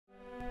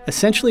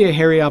Essentially a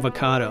hairy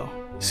avocado,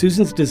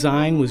 Susan's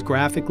design was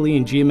graphically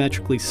and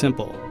geometrically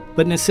simple,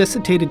 but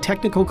necessitated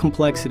technical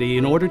complexity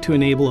in order to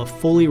enable a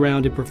fully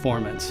rounded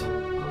performance.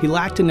 He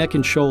lacked a neck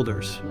and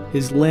shoulders,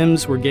 his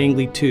limbs were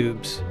gangly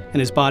tubes, and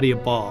his body a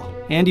ball,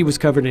 and he was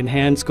covered in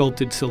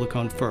hand-sculpted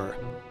silicone fur.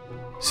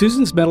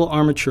 Susan's metal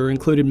armature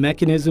included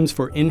mechanisms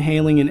for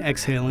inhaling and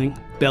exhaling,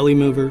 belly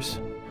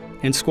movers,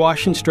 and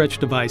squash and stretch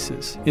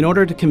devices in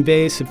order to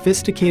convey a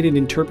sophisticated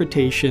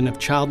interpretation of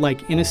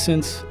childlike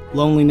innocence,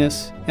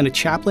 loneliness, and a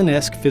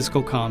Chaplin-esque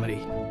physical comedy.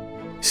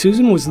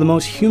 Susan was the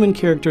most human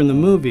character in the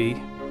movie,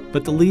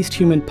 but the least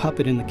human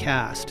puppet in the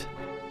cast.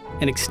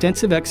 An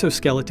extensive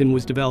exoskeleton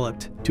was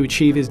developed to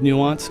achieve his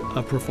nuance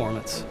of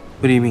performance.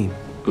 What do you mean?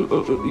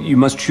 You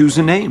must choose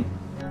a name.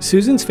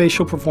 Susan's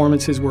facial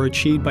performances were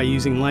achieved by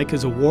using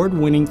LAIKA's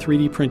award-winning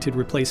 3D printed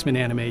replacement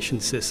animation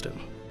system.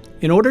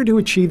 In order to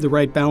achieve the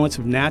right balance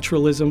of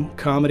naturalism,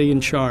 comedy,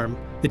 and charm,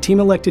 the team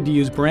elected to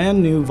use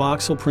brand new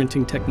voxel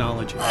printing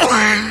technology.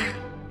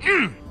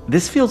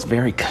 This feels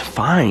very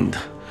confined.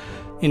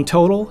 In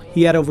total,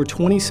 he had over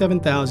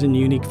 27,000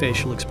 unique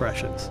facial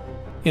expressions.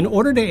 In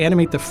order to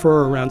animate the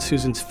fur around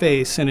Susan's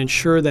face and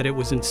ensure that it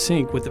was in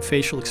sync with the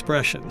facial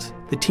expressions,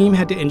 the team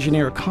had to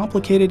engineer a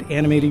complicated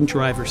animating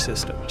driver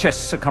system.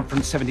 Chest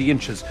circumference 70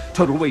 inches,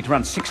 total weight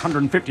around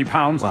 650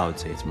 pounds. Well, I would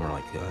say it's more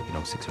like,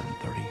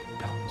 630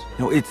 pounds.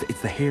 No, it's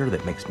the hair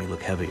that makes me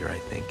look heavier, I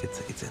think.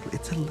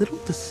 It's a little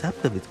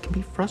deceptive. It can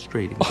be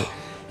frustrating, but...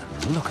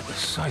 Look at the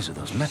size of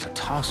those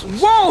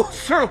metatarsals. Whoa,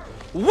 sir!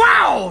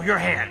 Wow, your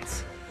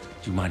hands!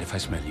 Do you mind if I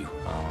smell you?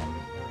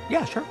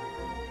 Yeah, sure.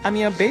 I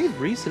mean, I bathed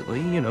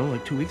recently,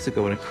 like 2 weeks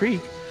ago in a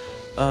creek.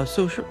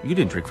 So sure, you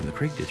didn't drink from the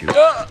creek, did you?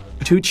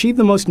 To achieve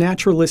the most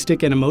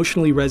naturalistic and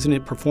emotionally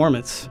resonant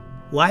performance,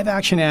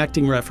 live-action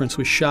acting reference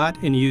was shot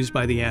and used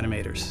by the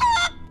animators.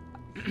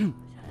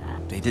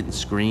 They didn't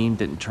scream,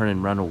 didn't turn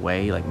and run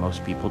away like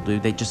most people do.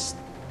 They just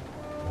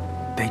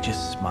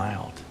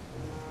smiled.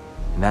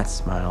 And that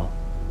smile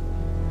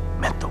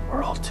meant the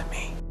world to me.